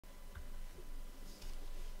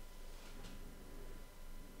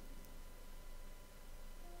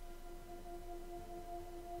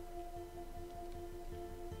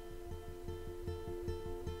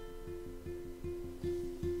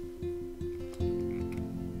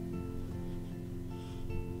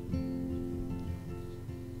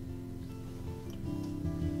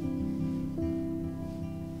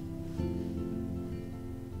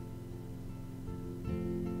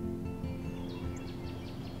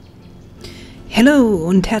Hallo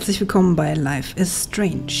und herzlich willkommen bei Life is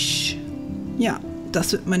Strange. Ja,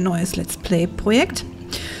 das wird mein neues Let's Play-Projekt.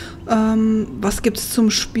 Was gibt es zum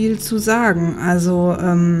Spiel zu sagen? Also,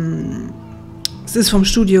 es ist vom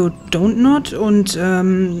Studio Don't Not und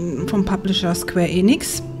vom Publisher Square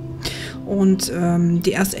Enix. Und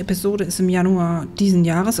die erste Episode ist im Januar diesen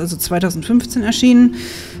Jahres, also 2015, erschienen.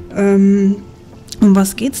 Um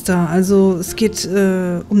was geht's da? Also es geht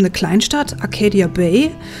um eine Kleinstadt, Arcadia Bay.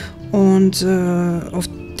 Und auf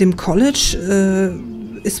dem College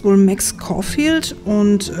ist wohl Max Caulfield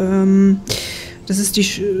und das ist die,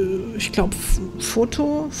 ich glaube,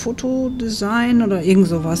 Fotodesign oder irgend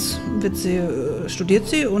sowas studiert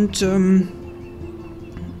sie und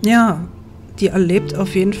ja, die erlebt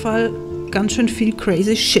auf jeden Fall ganz schön viel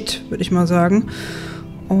crazy shit, würde ich mal sagen.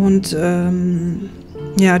 Und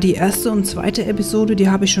ja, die erste und zweite Episode, die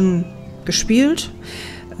habe ich schon gespielt.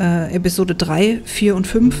 Episode 3, 4 und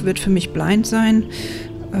 5 wird für mich blind sein.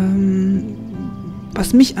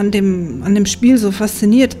 Was mich an dem Spiel so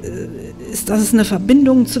fasziniert, ist, dass es eine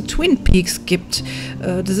Verbindung zu Twin Peaks gibt.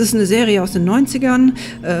 Das ist eine Serie aus den 90ern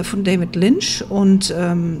von David Lynch und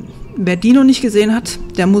wer die noch nicht gesehen hat,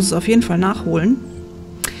 der muss es auf jeden Fall nachholen.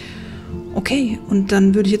 Okay, und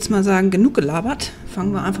dann würde ich jetzt mal sagen, genug gelabert.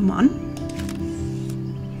 Fangen wir einfach mal an.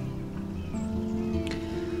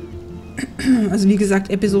 Also wie gesagt,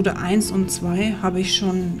 Episode 1 und 2 habe ich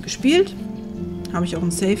schon gespielt. Habe ich auch ein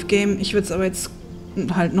Safe-Game. Ich würde es aber jetzt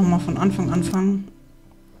halt nochmal von Anfang anfangen.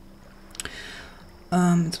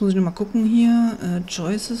 Jetzt muss ich nochmal gucken hier.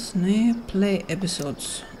 Choices, nee, Play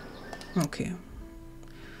Episodes. Okay.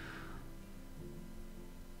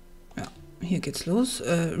 Ja, hier geht's los.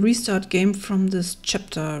 Restart Game from this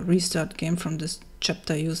Chapter. Restart Game from this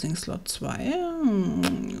Chapter using Slot 2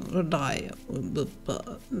 oder 3.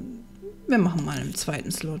 Wir machen mal im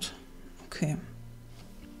zweiten Slot. Okay.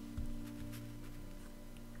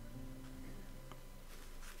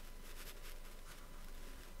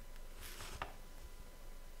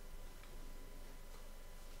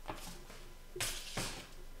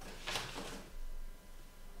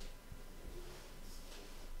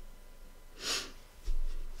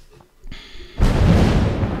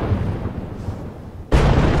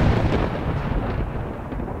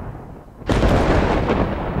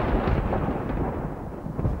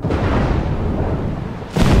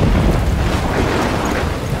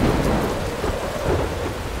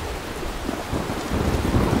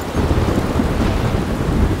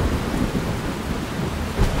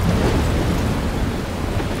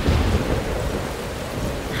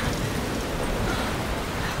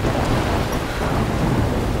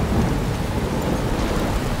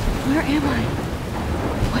 Where am I?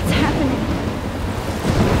 What's happening?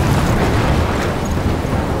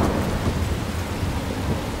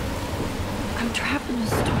 I'm trapped in a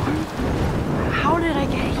storm? How did I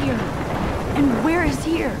get here? And where is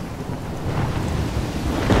here?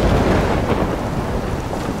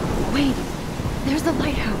 Wait, there's the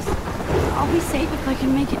lighthouse. I'll be safe if I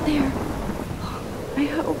can make it there. I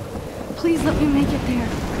hope. Please let me make it there.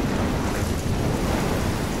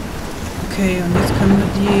 Okay, und jetzt können wir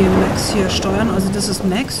die Max hier steuern. Also das ist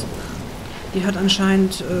Max. Die hat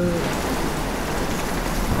anscheinend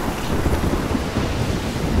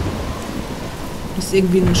ist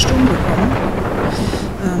irgendwie in den Sturm gekommen.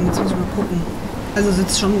 Jetzt muss ich mal gucken. Also es ist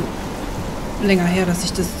jetzt schon länger her, dass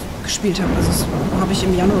ich das gespielt habe. Also das habe ich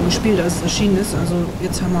im Januar gespielt, als es erschienen ist. Also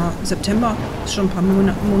jetzt haben wir September. Ist schon ein paar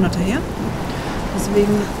Monate her.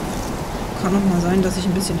 Deswegen kann auch mal sein, dass ich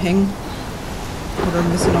ein bisschen hänge. Oder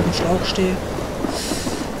ein bisschen auf dem Schlauch stehe.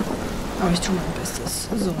 Aber ich tue mein Bestes.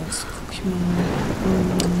 So, jetzt gucke ich mal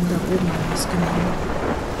da oben was genau.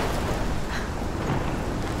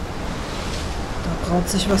 Da braut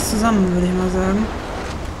sich was zusammen, würde ich mal sagen.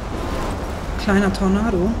 Kleiner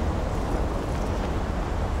Tornado.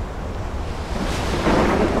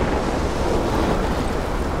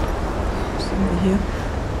 Was haben wir hier?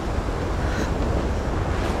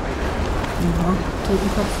 Ja,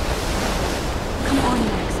 Totenkopf. Come on,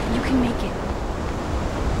 Max. You can make it.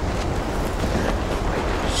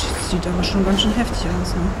 Sieht aber schon ganz schön heftig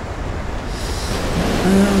aus, ne?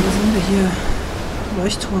 Wo sind wir hier?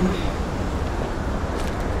 Leuchtturm.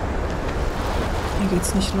 Hier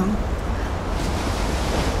geht's nicht lang.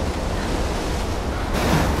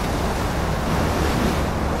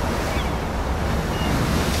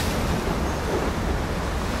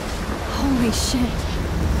 Holy shit.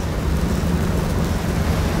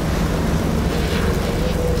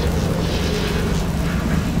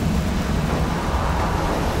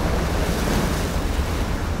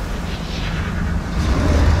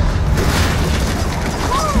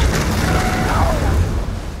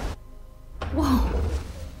 Whoa.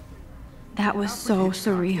 That was so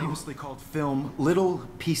surreal. Famously called film Little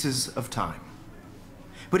Pieces of Time.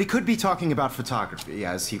 But he could be talking about photography,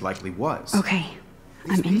 as he likely was. Okay,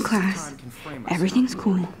 I'm in class. Everything's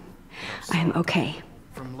cool. I'm okay.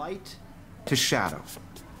 From light to shadow.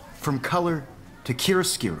 From color to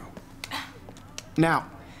chiaroscuro. Now,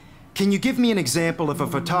 can you give me an example of a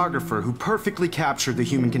photographer who perfectly captured the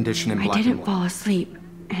human condition in black and white? I didn't fall asleep,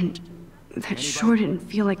 and that sure didn't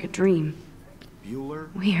feel like a dream. Bueller?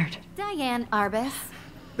 Weird. Diane Arbus.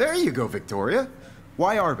 There you go, Victoria.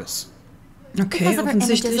 Why Arbus? Okay, Because of her images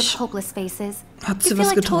offensichtlich of hopeless faces. hat sie You was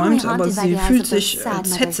feel like totally geträumt, aber haunted by sie the eyes fühlt of those sich, sad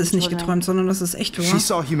als hätte sie es mothers and nicht children. geträumt, sondern das ist echt She wahr.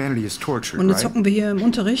 saw humanity as tortured, Und jetzt right? hocken wir hier im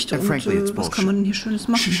Unterricht And und frankly, it's was kann man denn hier Schönes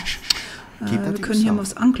machen? Keep that Wir to können hier mal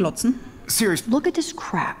yourself. was anklotzen. Seriously. Look at this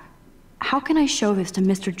crap. How can I show this to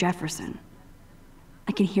Mr. Jefferson?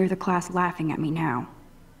 I can hear the class laughing at me now.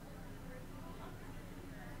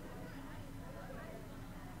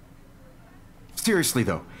 Seriously,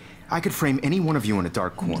 though, I could frame any one of you in a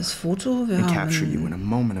dark corner Das Foto, wir and capture you in haben a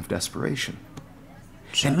moment of desperation.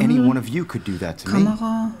 And any one of you could do that to me.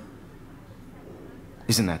 Kamera.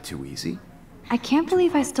 Isn't that too easy? I can't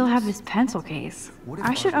believe I still have this pencil case. What if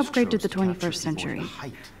I should artists upgrade to chose the capture 21st before century. the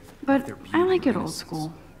height But of their I like beauty it and old innocence?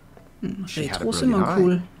 school. She had a Retro ist brilliant immer eye.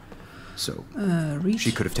 cool. So, Reach.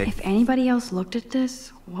 she could have taken... If anybody else looked at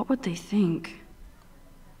this, what would they think?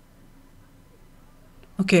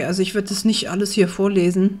 Okay, also ich würde das nicht alles hier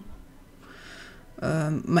vorlesen.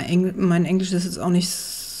 Mein Englisch ist jetzt auch nicht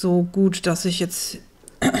so gut, dass ich jetzt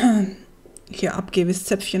hier abgebe, das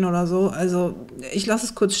Zäpfchen oder so. Also ich lasse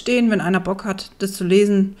es kurz stehen. Wenn einer Bock hat, das zu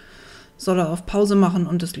lesen, soll er auf Pause machen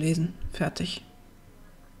und das lesen. Fertig.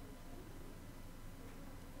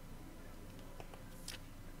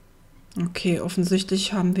 Okay,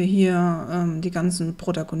 offensichtlich haben wir hier die ganzen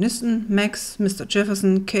Protagonisten. Max, Mr.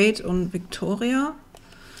 Jefferson, Kate und Victoria.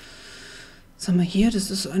 Was haben wir hier?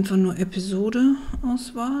 Das ist einfach nur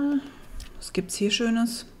Episode-Auswahl. Was gibt's hier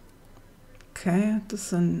Schönes? Okay, das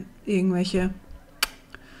sind irgendwelche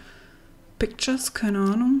Pictures, keine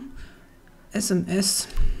Ahnung. SMS.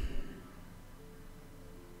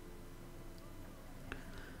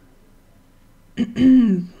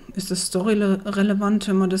 Ist das storyrelevant,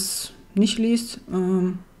 wenn man das nicht liest?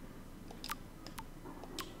 Mom.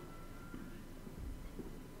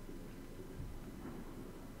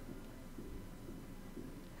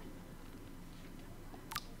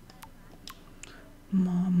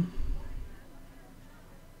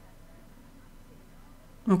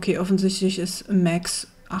 Okay, offensichtlich ist Max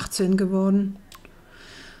 18 geworden.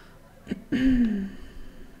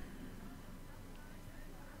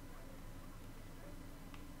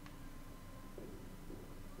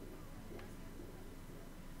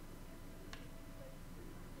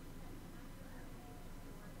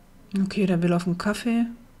 Okay, der will auf einen Kaffee.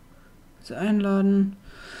 Sie einladen.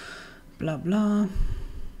 Bla bla.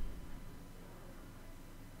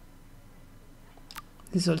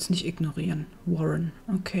 Sie soll es nicht ignorieren. Warren.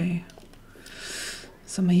 Okay.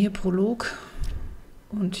 Was haben wir hier? Prolog.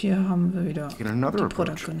 Und hier haben wir wieder die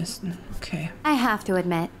Protagonisten. Okay. I have to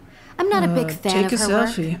admit, I'm not a big fan Take of a her work.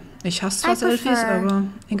 selfie. Ich hasse I zwar Selfies, aber prefer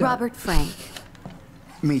egal. Robert Frank.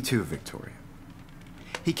 Me too, Victoria.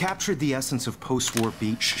 He captured the essence of post-war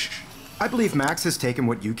beach. I believe Max has taken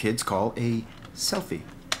what you kids call a selfie.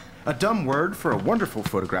 A dumb word for a wonderful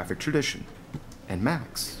photographic tradition. And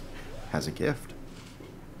Max has a gift.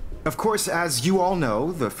 Of course, as you all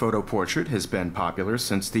know, the photo portrait has been popular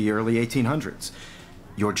since the early 1800s.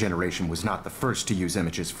 Your generation was not the first to use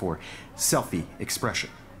images for selfie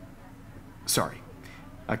expression. Sorry,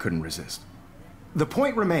 I couldn't resist. The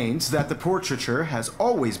point remains that the portraiture has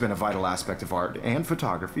always been a vital aspect of art and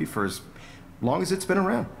photography for as long as it's been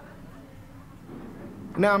around.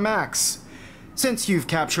 Now, Max, since you've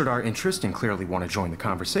captured our interest and clearly want to join the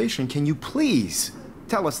conversation, can you please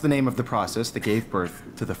tell us the name of the process that gave birth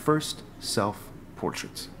to the first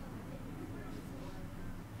self-portraits?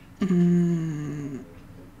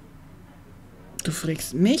 Du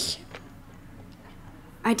fragst mich?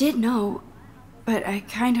 I did know, but I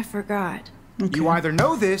kind of forgot. Okay. You either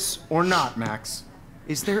know this or not, Max.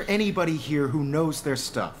 Is there anybody here who knows their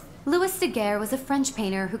stuff? Louis Daguerre was a French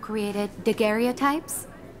painter who created daguerreotypes,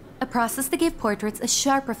 a process that gave portraits a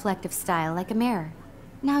sharp reflective style like a mirror.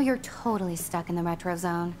 Now you're totally stuck in the retro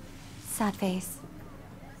zone. Sad face.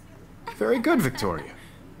 Very good, Victoria.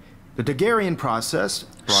 The Daguerrean process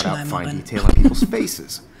brought out fine Schleimerin. detail on people's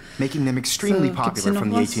faces, making them extremely So, gibt's popular hier from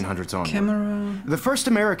noch the was? 1800s onward. Camera. The first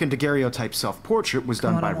American daguerreotype self-portrait was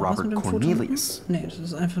Kann done man by da was Robert mit dem Foto Cornelius. machen? Nee, das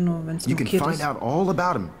ist einfach nur, wenn es You can markiert find ist. out all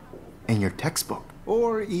about him in your textbook,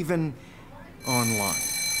 or even online.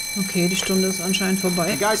 Okay, die Stunde ist anscheinend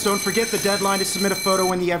vorbei. And guys, don't forget the deadline to submit a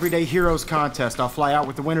photo in the Everyday Heroes contest. I'll fly out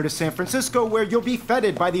with the winner to San Francisco, where you'll be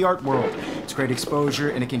feted by the art world. It's great exposure,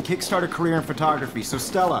 and it can kickstart a career in photography. So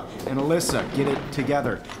Stella and Alyssa, get it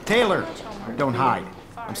together. Taylor, don't hide.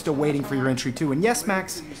 I'm still waiting for your entry too. And yes,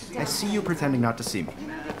 Max, I see you pretending not to see me.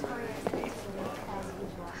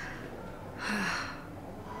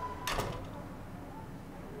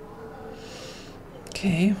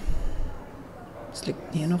 Okay. Was liegt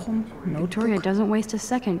denn hier noch rum? Victoria Notebook? doesn't waste a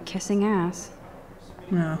second kissing ass.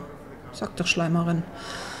 Ja, sag doch Schleimerin.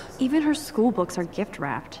 Even her school books are gift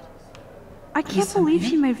wrapped. I can't Listen, believe yeah?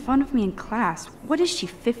 she made fun of me in class. What is she,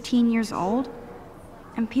 15 years old?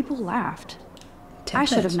 And people laughed. I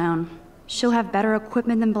should have Tablet. known. She'll have better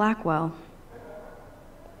equipment than Blackwell.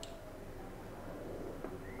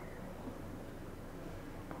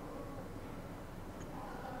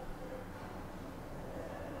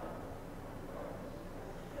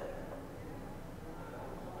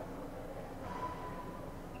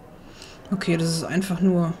 Okay, das ist einfach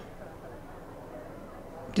nur...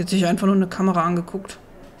 Die hat sich einfach nur eine Kamera angeguckt.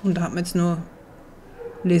 Und da hat man jetzt nur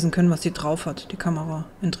lesen können, was die drauf hat. Die Kamera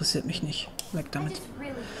interessiert mich nicht. Weg damit.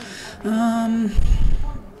 Was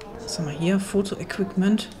haben wir hier?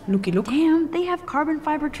 Foto-Equipment. Looky look. Damn, they have carbon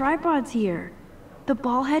fiber tripods here. The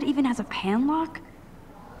ball head even has a pan lock.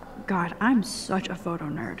 God, I'm such a photo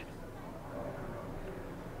nerd.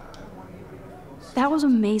 That was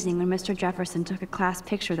amazing when Mr. Jefferson took a class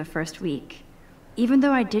picture the first week. Even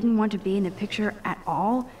though I didn't want to be in the picture at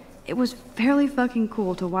all, it was fairly fucking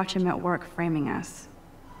cool to watch him at work framing us.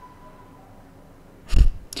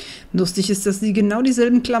 Lustig ist, dass sie genau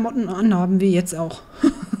dieselben Klamotten anhaben wie jetzt auch.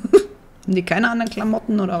 Haben die keine anderen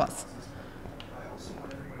Klamotten oder was?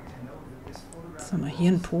 Was haben wir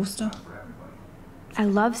hier? Ein Poster? I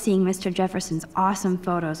love seeing Mr. Jefferson's awesome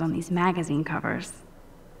photos on these magazine covers.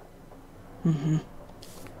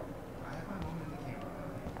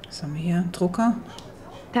 Was haben wir hier? Ein Drucker?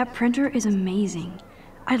 That printer is amazing.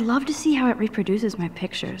 I'd love to see how it reproduces my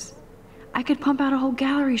pictures. I could pump out a whole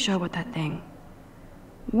gallery show with that thing.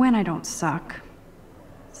 When I don't suck.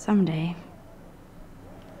 Someday.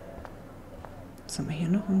 Was haben wir hier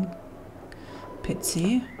noch? Ein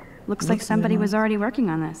PC? Looks like somebody was already working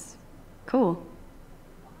on this. Cool.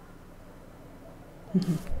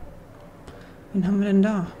 Wen haben wir denn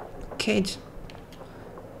da? Kate.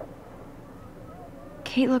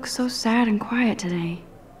 Kate looks so sad and quiet today.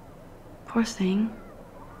 Poor thing.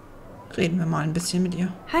 Reden wir mal ein bisschen mit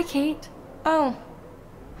ihr. Hi, Kate. Oh.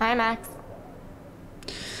 Hi, Max.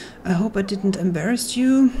 I hope I didn't embarrass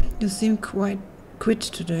you. You seem quite quit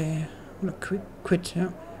today. Oder quit,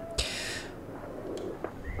 ja.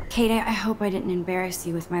 Kate, I hope I didn't embarrass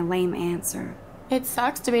you with my lame answer. It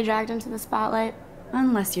sucks to be dragged into the spotlight.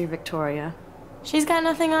 Unless you're Victoria. She's got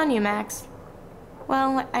nothing on you, Max.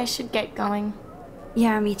 Well, I should get going.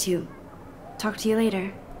 Yeah, me too. Talk to you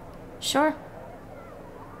later. Sure.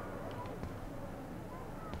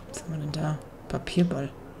 Was haben wir denn da? Papierball.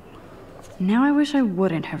 Now I wish I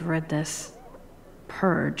wouldn't have read this.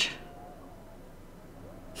 Purge.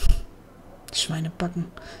 Schweinebacken.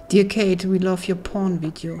 Dear Kate, we love your porn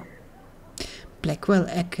video. Blackwell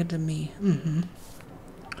Academy.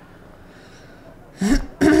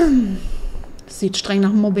 Sieht streng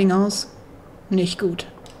nach Mobbing aus. Nicht gut.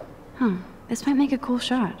 Huh. This might make a cool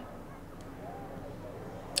shot.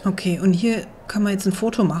 Okay, und hier kann man jetzt ein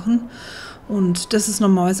Foto machen. Und das ist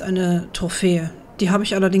normalerweise eine Trophäe. Die habe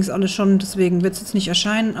ich allerdings alle schon, deswegen wird es jetzt nicht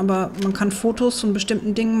erscheinen. Aber man kann Fotos von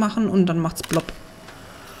bestimmten Dingen machen und dann macht's plopp.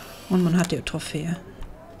 Und man hat die Trophäe.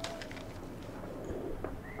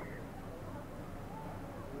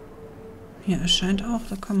 Hier erscheint auch,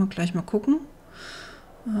 da kann man gleich mal gucken.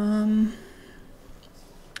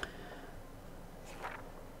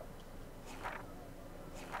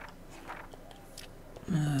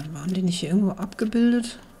 Waren die nicht hier irgendwo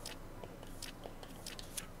abgebildet?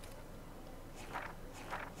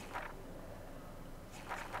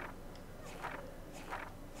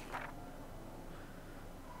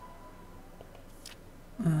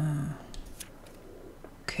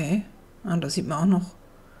 Okay. Ah, da sieht man auch noch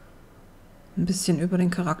ein bisschen über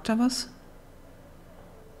den Charakter was.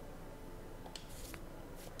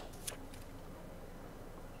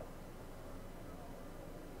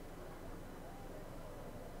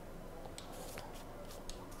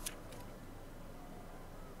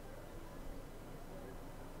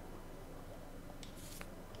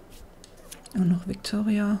 Und noch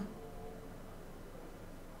Victoria.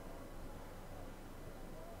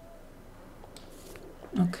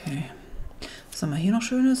 Okay. Was haben wir hier noch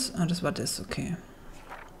Schönes? Ah, das war das, okay.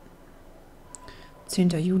 10.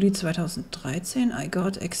 Juli 2013. I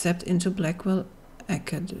got accepted into Blackwell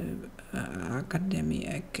Academy.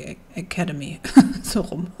 So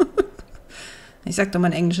rum. Ich sag doch,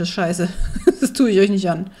 mein Englisch ist scheiße. Das tue ich euch nicht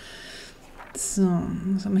an. So,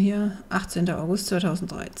 was haben wir hier? 18. August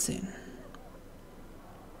 2013.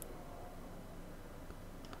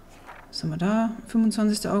 Was haben wir da?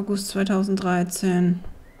 25. August 2013.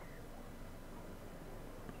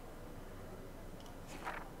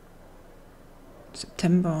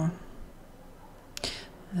 September.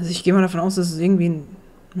 Also ich gehe mal davon aus, das ist irgendwie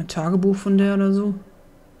ein Tagebuch von der oder so.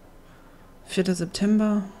 4.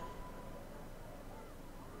 September.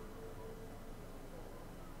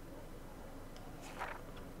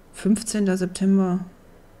 »15. September.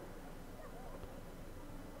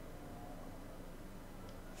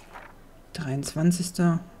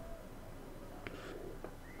 »23.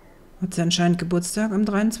 Hat sie anscheinend Geburtstag am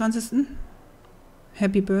 23.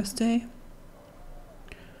 Happy Birthday.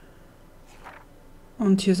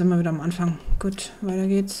 Und hier sind wir wieder am Anfang. Gut, weiter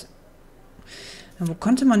geht's. Ja, wo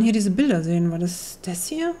konnte man hier diese Bilder sehen? War das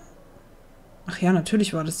hier? Ach ja,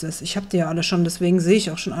 natürlich war das. Ich habe die ja alle schon, deswegen sehe ich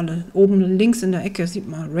auch schon alle. Oben links in der Ecke sieht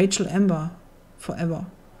man Rachel Amber Forever.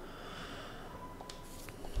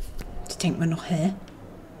 Ich denke mir noch, hä?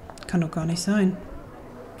 Kann doch gar nicht sein.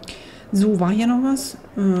 So, war hier noch was?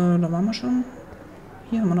 Da waren wir schon.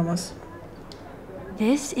 Hier haben wir noch was.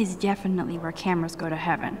 This is definitely where cameras go to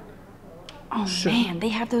heaven. Oh Sure. man, they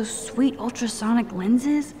have those sweet ultrasonic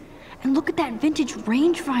lenses. And look at that vintage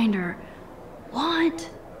rangefinder. What?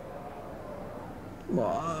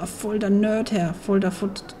 Boah, voll der Nerd her. Voll der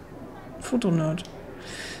Fotonerd.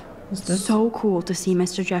 Was ist das? So cool to see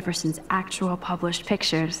Mr. Jefferson's actual published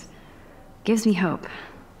pictures. Gives me hope.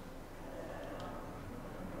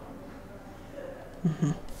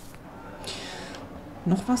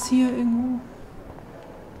 Noch was hier irgendwo?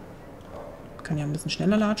 Kann ja ein bisschen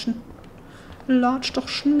schneller latschen. Latsch doch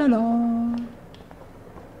schneller.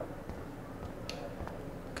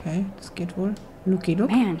 Okay, das geht wohl. Looky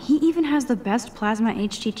look. Man, he even has the best plasma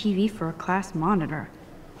HDTV for a class monitor.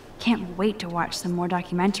 Can't wait to watch some more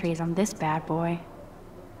documentaries on this bad boy.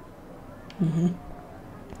 Haben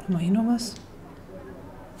wir hier noch was?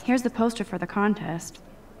 Here's the poster for the contest.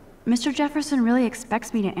 Mr. Jefferson really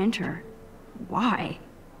expects me to enter. Why?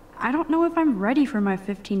 I don't know if I'm ready for my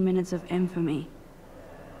 15 minutes of infamy.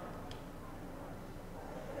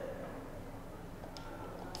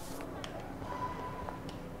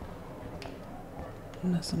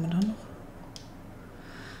 Was haben wir da noch?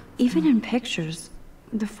 Even in pictures,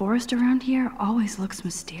 the forest around here always looks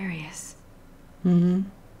mysterious. Hier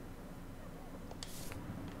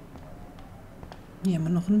haben wir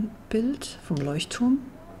noch ein Bild vom Leuchtturm.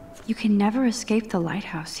 You can never escape the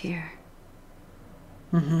lighthouse here.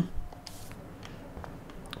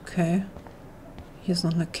 Okay. Hier ist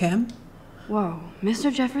noch eine Cam. Whoa,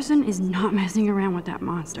 Mr. Jefferson is not messing around with that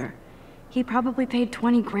monster. He probably paid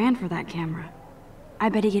 20 grand for that camera. I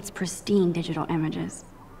bet he gets pristine digital images.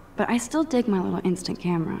 But I still dig my little instant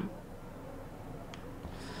camera.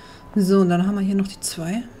 So, und dann haben wir hier noch die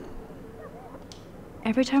 2.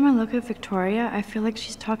 Every time I look at Victoria, I feel like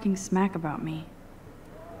she's talking smack about me.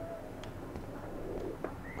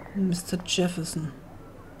 Mr. Jefferson.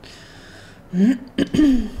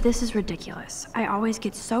 This is ridiculous. I always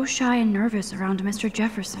get so shy and nervous around Mr.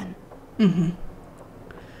 Jefferson.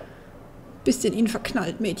 Bist in ihn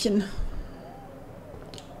verknallt, Mädchen.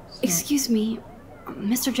 Excuse me,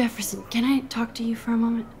 Mr. Jefferson, can I talk to you for a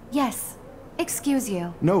moment? Yes. Excuse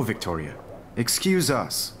you. No, Victoria. Excuse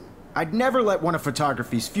us. I'd never let one of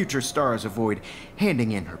photography's future stars avoid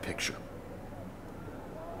handing in her picture.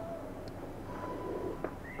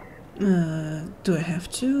 Do I have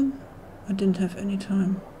to? I didn't have any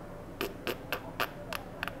time.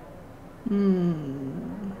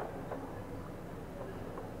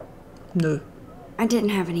 Nö. I didn't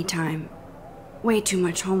have any time. Way too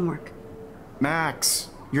much homework. Max,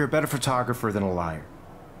 you're a better photographer than a liar.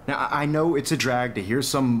 Now, I know it's a drag to hear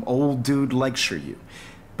some old dude lecture you,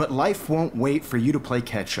 but life won't wait for you to play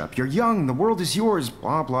catch-up. You're young, the world is yours,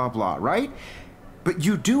 blah, blah, blah, right? But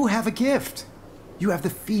you do have a gift. You have the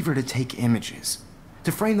fever to take images,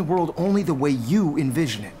 to frame the world only the way you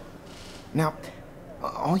envision it. Now,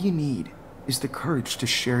 all you need is the courage to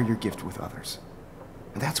share your gift with others.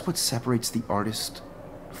 And that's what separates the artist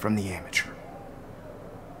from the amateur.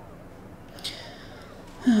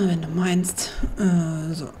 Wenn du meinst.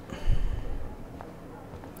 So.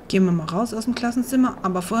 Gehen wir mal raus aus dem Klassenzimmer,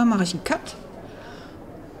 aber vorher mache ich einen Cut.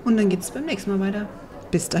 Und dann geht's beim nächsten Mal weiter.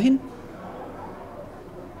 Bis dahin.